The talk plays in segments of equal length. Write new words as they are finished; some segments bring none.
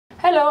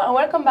Hello and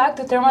welcome back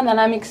to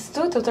Thermodynamics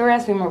 2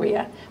 Tutorials with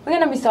Maria. We're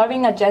going to be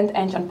solving a jet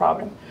engine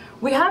problem.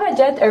 We have a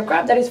jet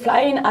aircraft that is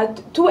flying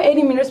at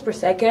 280 meters per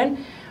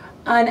second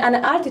and an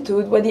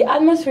altitude where the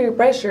atmospheric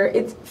pressure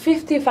is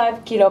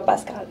 55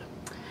 kilopascal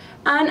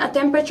and a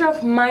temperature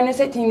of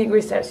minus 18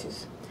 degrees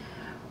Celsius.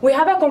 We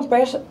have a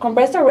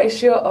compressor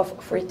ratio of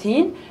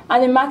 14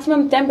 and the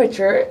maximum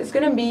temperature is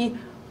going to be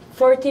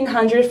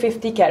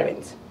 1450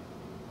 kelvins.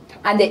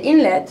 At the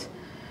inlet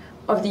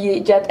of the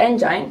jet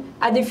engine,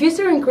 a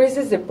diffuser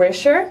increases the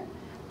pressure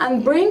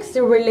and brings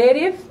the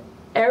relative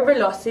air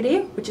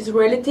velocity, which is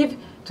relative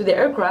to the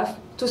aircraft,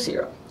 to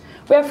zero.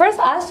 We are first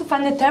asked to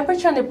find the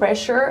temperature and the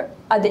pressure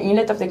at the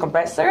inlet of the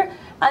compressor,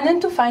 and then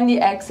to find the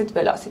exit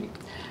velocity.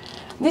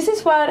 This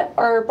is what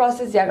our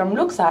process diagram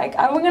looks like,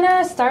 and we're going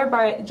to start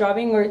by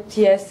drawing our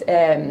TS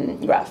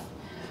graph.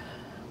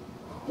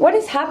 What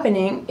is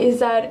happening is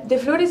that the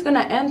fluid is going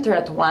to enter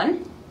at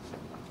 1,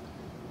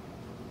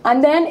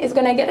 and then it's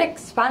going to get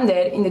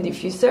expanded in the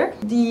diffuser.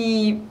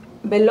 The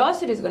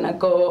velocity is going to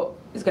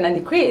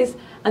decrease,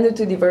 and due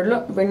to the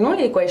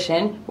Bernoulli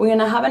equation, we're going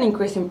to have an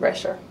increase in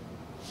pressure.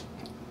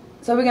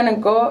 So we're going to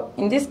go,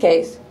 in this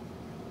case,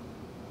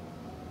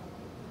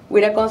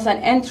 with a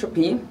constant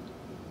entropy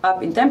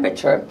up in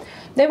temperature.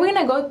 Then we're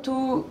going to go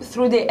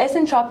through the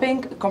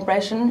isentropic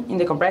compression in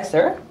the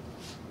compressor.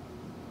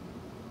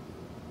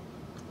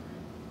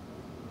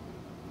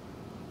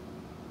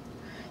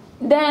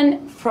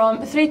 Then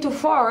from 3 to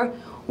 4,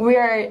 we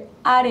are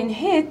adding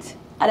heat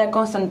at a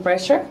constant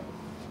pressure.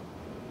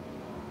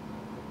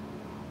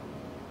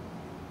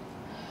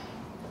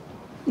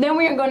 Then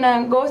we are going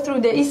to go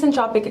through the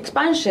isentropic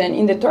expansion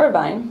in the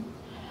turbine.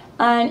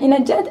 And in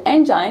a jet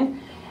engine,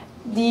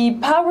 the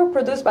power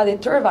produced by the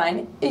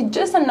turbine is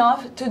just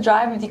enough to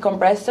drive the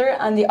compressor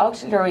and the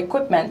auxiliary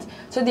equipment.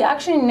 So the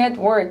actual net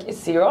work is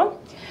 0.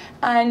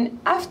 And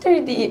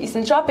after the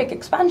isentropic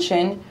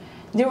expansion,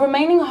 the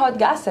remaining hot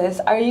gases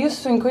are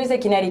used to increase the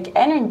kinetic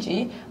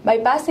energy by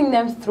passing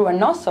them through a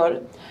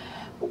nozzle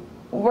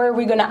where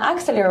we're going to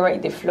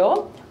accelerate the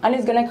flow, and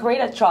it's going to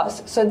create a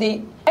thrust. So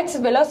the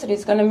exit velocity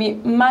is going to be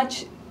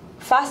much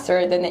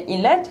faster than the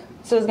inlet,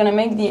 so it's going to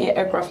make the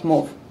aircraft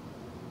move.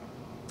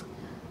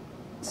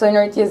 So in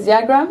our TS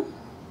diagram,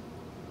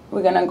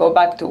 we're going to go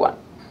back to 1.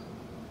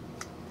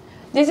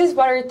 This is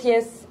what our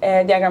TS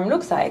diagram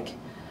looks like.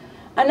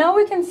 And now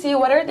we can see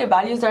what are the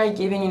values that are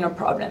given in our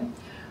problem.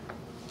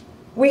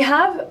 We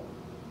have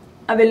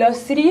a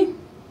velocity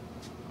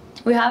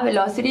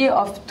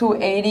of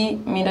 280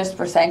 meters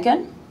per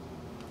second.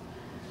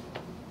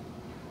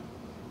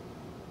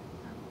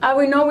 And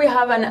we know we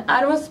have an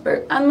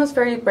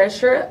atmospheric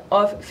pressure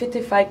of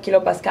 55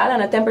 kilopascal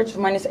and a temperature of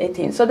minus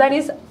 18. So that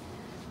is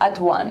at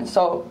 1.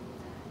 So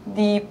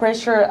the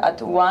pressure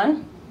at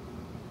 1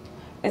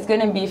 is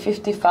going to be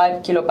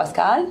 55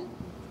 kilopascal.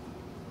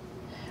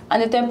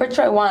 And the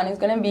temperature at 1 is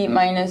going to be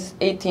minus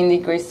 18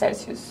 degrees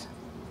Celsius.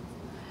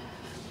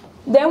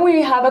 Then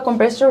we have a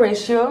compressor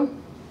ratio,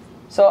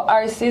 so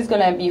RC is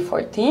going to be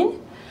 14.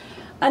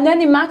 And then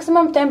the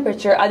maximum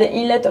temperature at the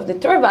inlet of the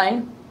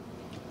turbine,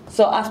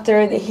 so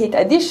after the heat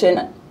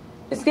addition,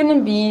 is going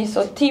to be,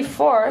 so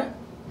T4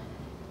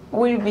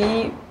 will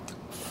be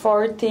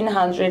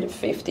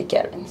 1450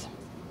 kelvins.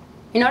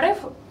 In order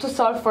to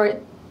solve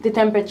for the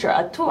temperature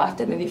at 2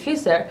 after the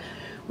diffuser,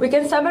 we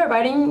can start by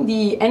writing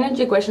the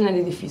energy equation of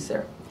the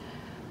diffuser.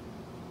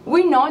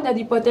 We know that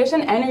the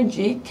potential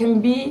energy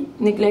can be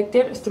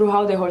neglected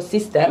throughout the whole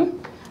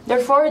system.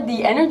 Therefore,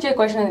 the energy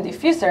equation of the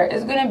diffuser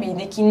is going to be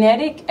the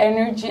kinetic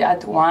energy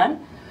at 1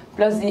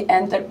 plus the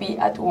enthalpy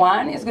at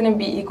 1 is going to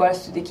be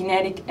equals to the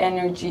kinetic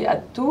energy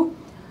at 2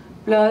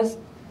 plus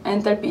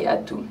enthalpy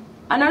at 2.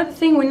 Another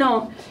thing we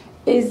know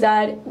is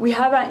that we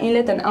have an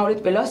inlet and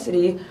outlet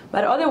velocity,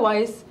 but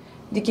otherwise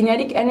the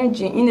kinetic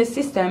energy in the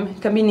system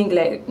can be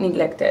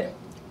neglected,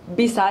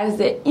 besides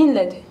the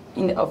inlet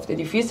of the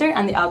diffuser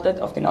and the outlet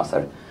of the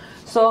nozzle.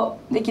 So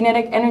the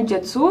kinetic energy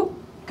at 2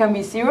 can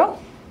be 0,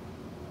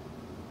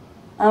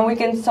 and we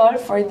can solve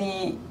for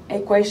the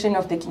equation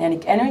of the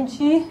kinetic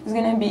energy. It's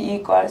going to be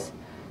equals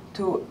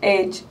to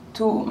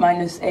H2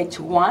 minus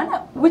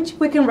H1, which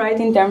we can write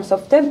in terms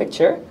of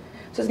temperature.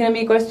 So it's going to be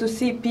equals to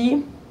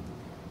Cp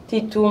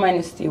T2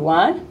 minus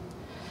T1.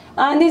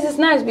 And this is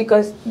nice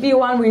because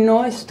V1 we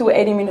know is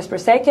 280 meters per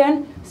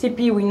second,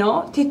 Cp we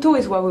know, T2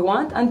 is what we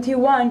want, and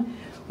T1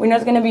 we know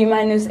it's going to be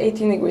minus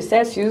 18 degrees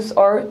Celsius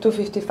or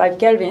 255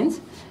 kelvins.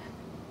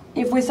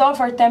 If we solve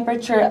for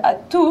temperature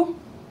at 2,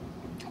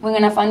 we're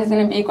going to find it's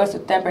going to be equal to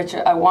temperature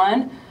at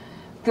 1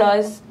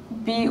 plus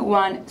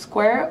V1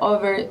 squared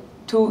over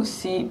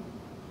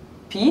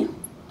 2Cp.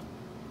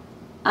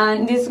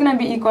 And this is going to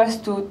be equals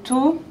to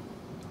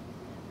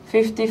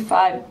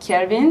 255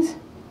 kelvins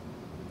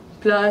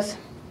plus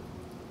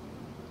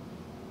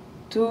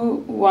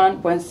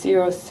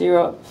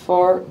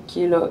 21.004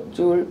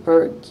 kilojoule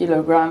per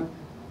kilogram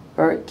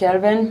per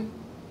Kelvin,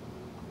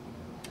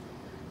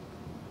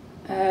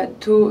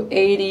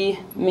 280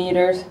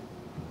 meters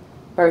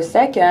per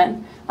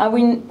second, and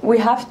we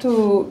have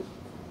to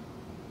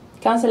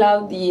cancel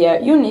out the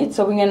units,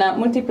 so we're going to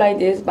multiply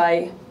this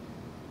by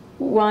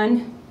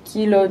 1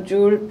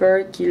 kilojoule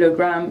per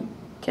kilogram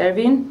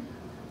Kelvin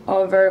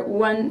over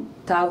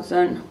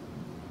 1000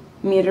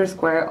 meters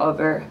square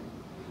over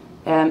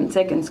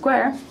second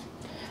square.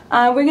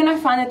 We're going to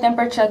find the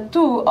temperature at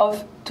 2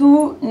 of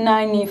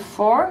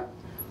 294.04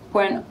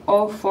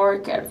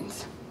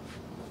 kelvins.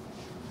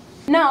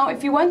 Now,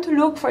 if you want to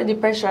look for the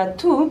pressure at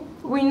 2,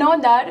 we know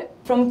that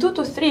from 2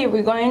 to 3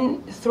 we're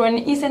going through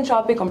an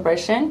isentropic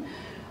compression,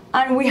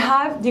 and we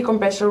have the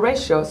compressor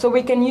ratio, so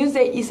we can use the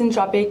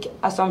isentropic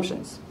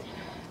assumptions.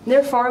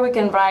 Therefore, we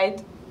can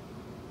write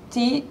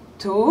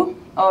T2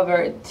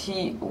 over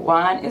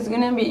T1 is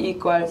going to be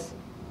equals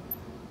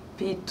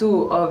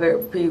P2 over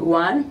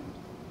P1,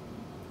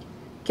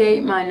 K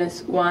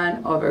minus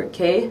 1 over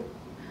K.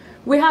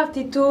 We have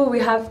T2, we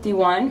have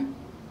T1,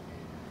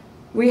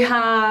 we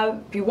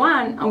have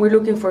P1, and we're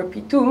looking for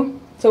P2,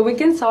 so we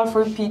can solve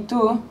for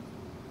P2.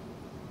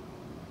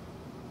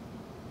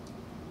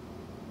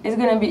 It's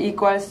going to be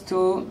equals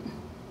to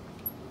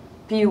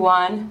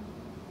P1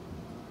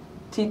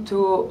 T2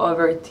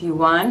 over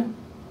T1,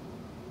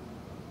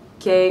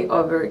 K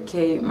over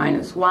K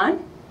minus 1.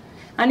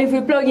 And if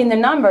we plug in the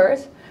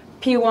numbers,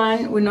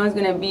 P1 we know is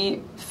going to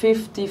be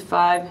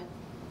 55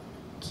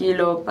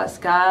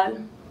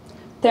 kilopascal.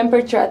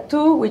 Temperature at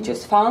 2, we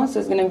just found, so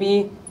it's going to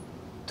be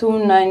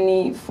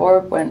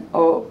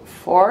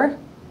 294.04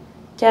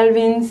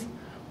 kelvins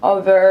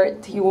over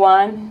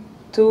T1,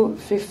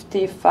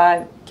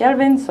 255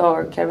 kelvins, so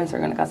our kelvins are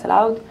going to cancel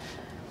out.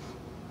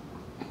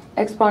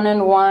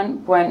 Exponent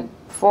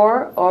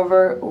 1.4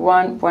 over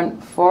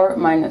 1.4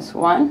 minus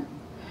 1.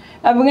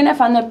 And we're going to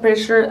find the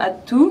pressure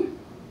at 2,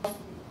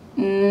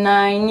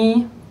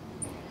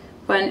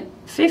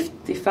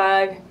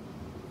 90.55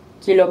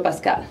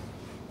 kilopascal.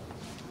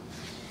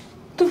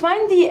 To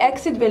find the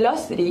exit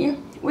velocity,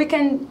 we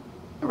can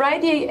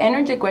write the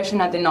energy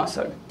equation at the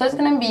nozzle. So it's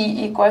going to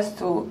be equals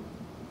to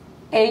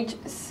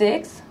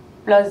H6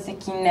 plus the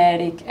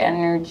kinetic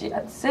energy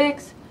at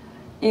 6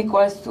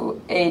 equals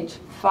to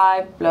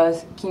H5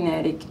 plus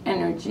kinetic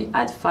energy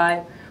at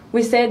 5.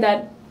 We say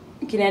that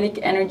kinetic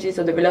energy,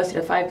 so the velocity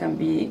at 5 can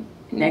be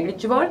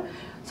negligible.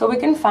 So we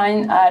can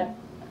find at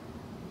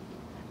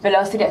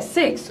velocity at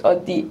 6, or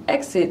the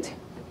exit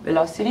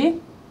velocity,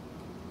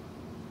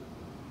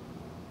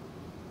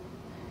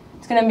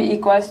 it's going to be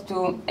equals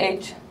to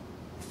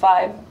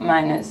H5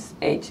 minus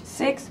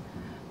H6,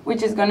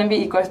 which is going to be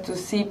equals to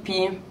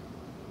Cp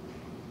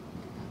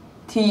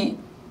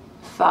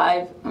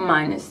T5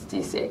 minus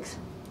T6.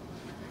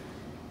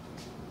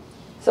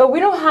 So we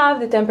don't have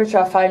the temperature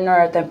at 5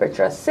 nor a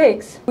temperature at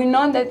 6. We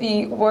know that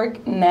the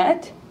work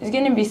net is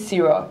going to be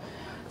 0.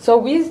 So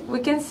we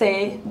can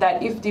say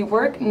that if the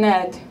work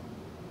net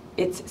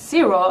is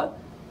 0,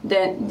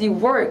 then the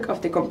work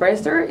of the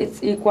compressor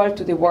is equal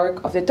to the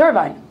work of the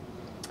turbine.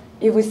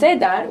 If we say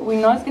that, we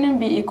know it's going to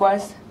be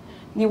equals,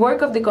 the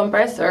work of the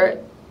compressor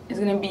is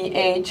going to be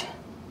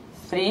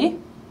H3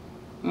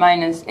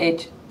 minus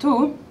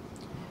H2.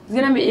 It's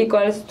going to be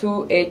equals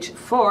to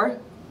H4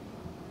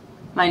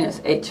 minus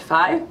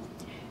H5.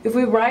 If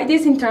we write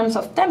this in terms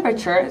of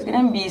temperature, it's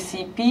going to be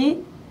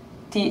Cp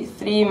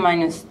T3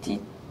 minus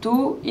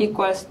T2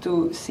 equals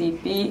to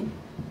Cp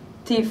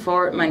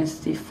T4 minus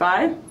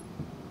T5.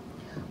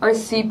 Or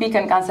Cp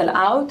can cancel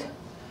out.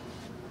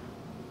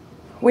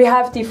 We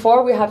have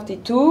T4, we have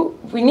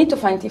T2, we need to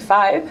find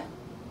T5.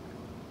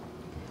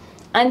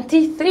 And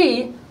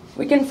T3,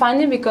 we can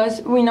find it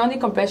because we know the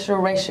compressor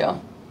ratio.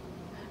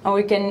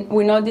 And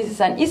we know this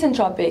is an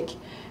isentropic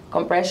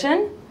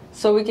compression,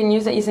 so we can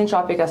use the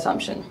isentropic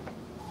assumption.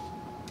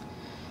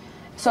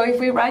 So if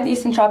we write the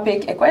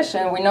isentropic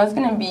equation, we know it's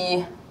going to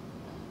be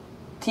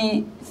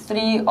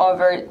T3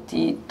 over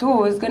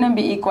T2 is going to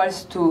be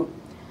equals to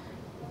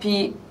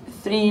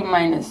P3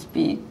 minus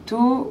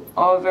P2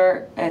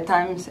 over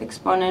times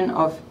exponent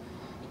of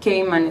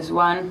K minus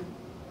 1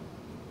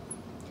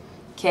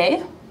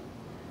 K.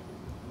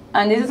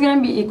 And this is going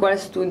to be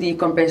equals to the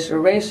compressor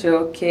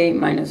ratio K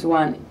minus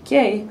 1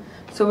 K.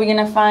 So we're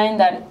going to find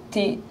that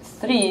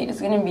T3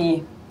 is going to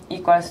be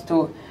equals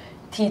to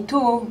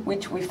T2,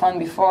 which we found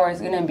before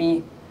is going to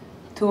be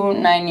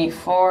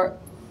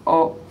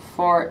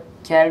 294.04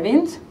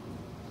 kelvins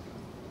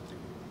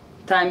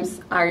times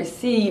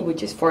RC,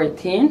 which is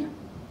 14,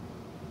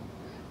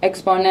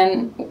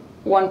 exponent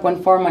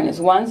 1.4 minus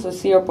 1, so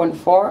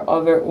 0.4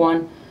 over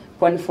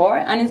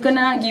 1.4, and it's going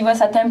to give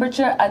us a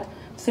temperature at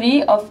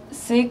 3 of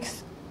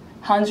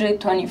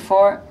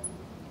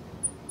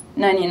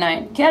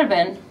 624.99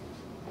 Kelvin.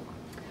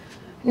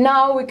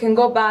 Now we can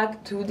go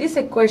back to this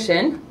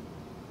equation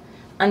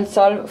and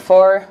solve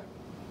for,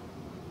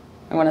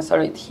 I'm going to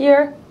solve it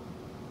here,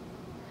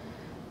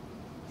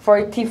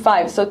 for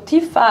T5. So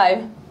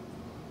T5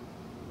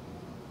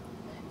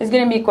 is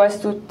going to be equals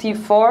to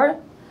T4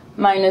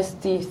 minus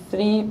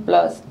T3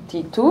 plus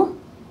T2,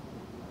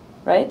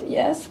 right?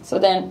 Yes. So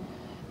then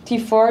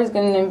T4 is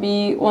going to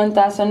be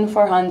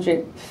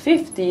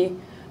 1450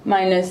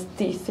 minus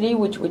T3,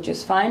 which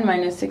is fine,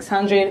 minus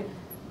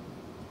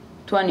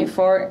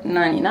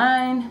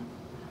 624.99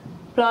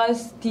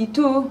 plus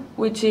T2,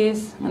 which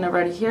is, I'm gonna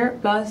write it here,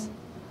 plus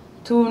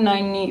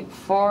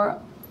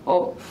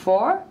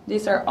 294.04.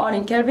 These are all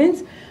in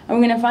kelvins. And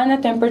we're gonna find the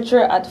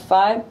temperature at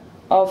 5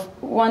 of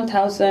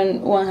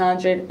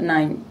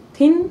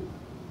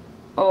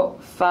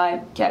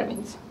 1119.05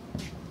 kelvins.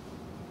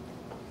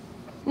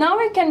 Now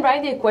we can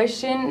write the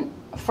equation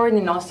for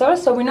the nozzle.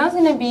 So we know it's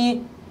gonna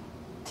be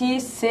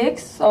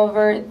T6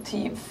 over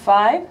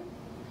T5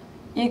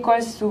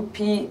 equals to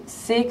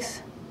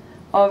P6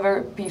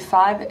 over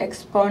P5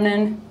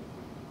 exponent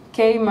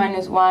K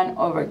minus 1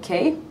 over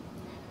K.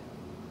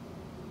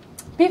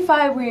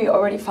 P5 we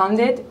already found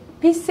it.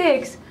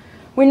 P6,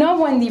 we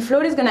know when the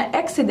fluid is going to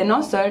exit the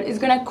nozzle, it's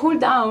going to cool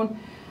down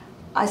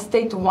at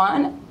state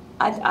 1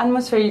 at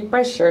atmospheric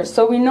pressure.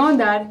 So we know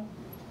that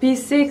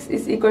P6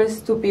 is equals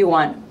to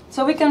P1.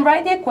 So we can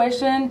write the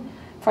equation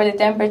for the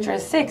temperature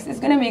 6. It's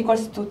going to be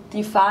equals to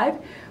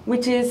T5,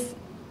 which is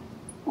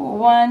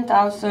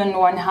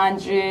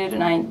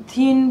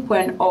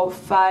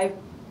 1119.05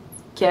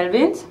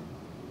 kelvins,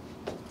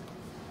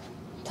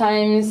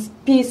 times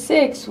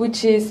P6,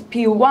 which is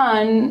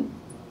P1,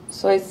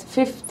 so it's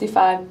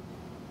 55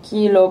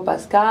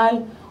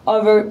 kilopascal,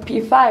 over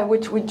P5,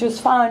 which we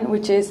just found,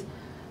 which is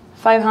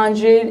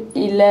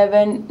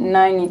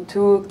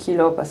 511.92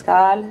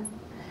 kilopascal,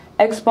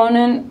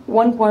 exponent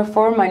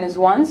 1.4 minus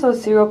 1, so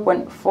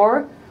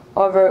 0.4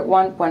 over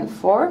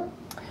 1.4.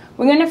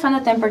 We're going to find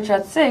a temperature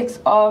at 6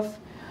 of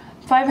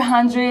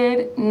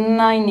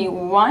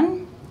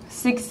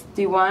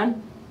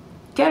 591.61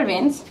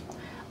 kelvins.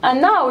 And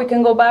now we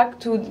can go back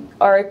to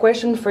our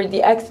equation for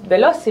the exit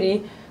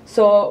velocity.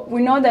 So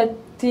we know that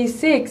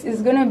T6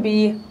 is going to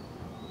be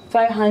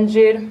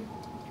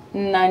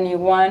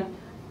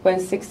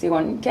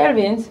 591.61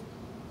 kelvins.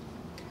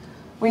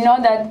 We know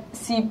that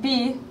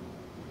Cp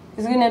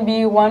is going to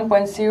be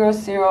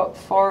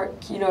 1.004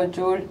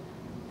 kilojoule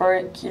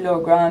per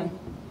kilogram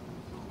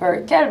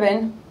per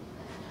Kelvin.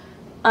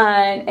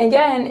 And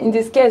again, in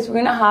this case, we're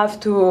going to have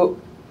to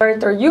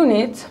convert our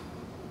units.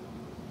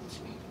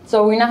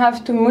 So we're going to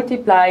have to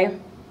multiply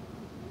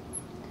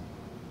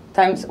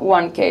times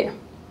 1K.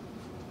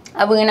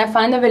 And we're going to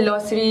find the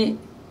velocity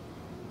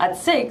at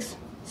 6,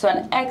 so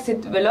an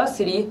exit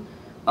velocity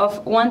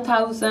of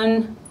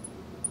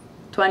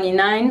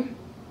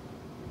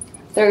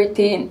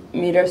 1,029.13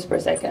 meters per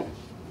second.